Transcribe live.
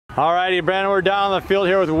All righty, Brandon, we're down on the field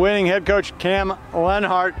here with winning head coach Kameron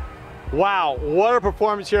Lenhart. Wow, what a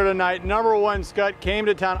performance here tonight. Number one, Skutt came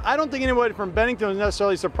to town. I don't think anybody from Bennington was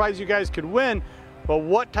necessarily surprised you guys could win, but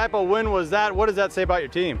what type of win was that? What does that say about your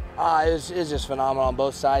team? It was just phenomenal on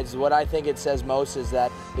both sides. What I think it says most is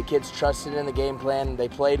that the kids trusted in the game plan, they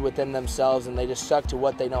played within themselves, and they just stuck to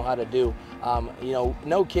what they know how to do.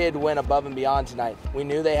 No kid went above and beyond tonight. We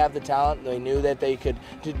knew they have the talent, they knew that they could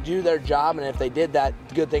do their job, and if they did that,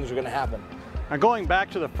 good things were going to happen. Now going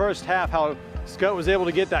back to the first half, how Skutt was able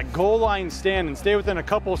to get that goal line stand and stay within a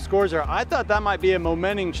couple of scores there. I thought that might be a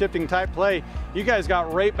momentum shifting type play. You guys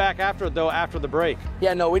got right back after it though after the break.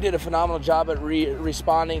 Yeah, no, we did a phenomenal job at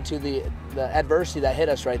responding to the adversity that hit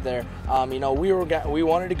us right there. We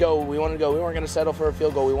wanted to go. We weren't going to settle for a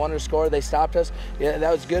field goal. We wanted to score. They stopped us. Yeah,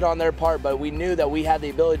 that was good on their part, but we knew that we had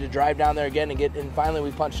the ability to drive down there again and finally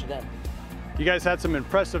we punched it in. You guys had some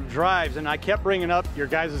impressive drives, and I kept bringing up your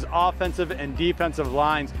guys' offensive and defensive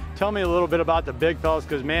lines. Tell me a little bit about the big fellas,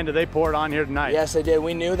 because man, did they pour it on here tonight. Yes, they did.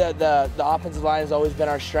 We knew that the offensive line has always been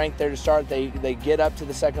our strength there to start. They get up to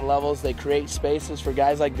the second levels. They create spaces for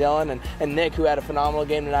guys like Dylan and Nick, who had a phenomenal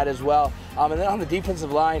game tonight as well. And then on the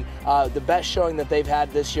defensive line, the best showing that they've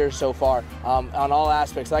had this year so far on all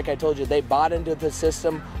aspects. Like I told you, they bought into the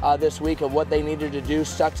system this week of what they needed to do,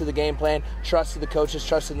 stuck to the game plan, trusted the coaches,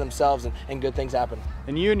 trusted themselves, and good things happen.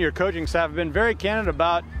 And you and your coaching staff have been very candid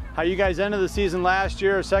about how you guys ended the season last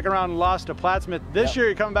year, second round loss to Plattsmouth. This year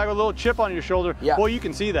you're coming back with a little chip on your shoulder. Yeah. Well, you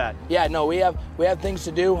can see that. Yeah, no, we have things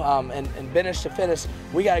to do, and finish to finish.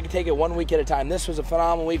 We got to take it 1 week at a time. This was a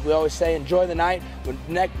phenomenal week. We always say enjoy the night.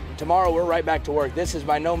 Tomorrow we're right back to work. This is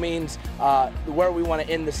by no means where we want to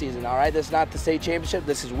end the season, all right? This is not the state championship.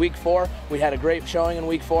 This is week 4. We had a great showing in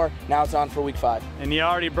week 4. Now it's on for week 5. And you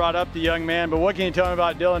already brought up the young man, but what can you tell me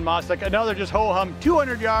about Dylan Mostek? Another just ho-hum,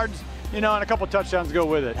 200 yards, and a couple touchdowns to go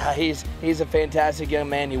with it. He's a fantastic young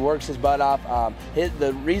man. He works his butt off.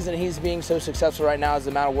 The reason he's being so successful right now is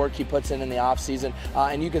the amount of work he puts in the off season,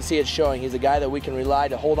 and you can see it showing. He's a guy that we can rely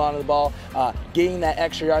to hold on to the ball, getting that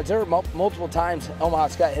extra yards. There were multiple times Omaha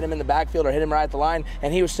Skutt hit him in the backfield or hit him right at the line,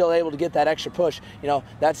 and he was still able to get that extra push.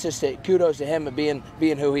 That's just it. Kudos to him for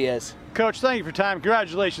being who he is. Coach, thank you for your time.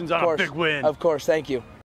 Congratulations on a big win. Of course, thank you.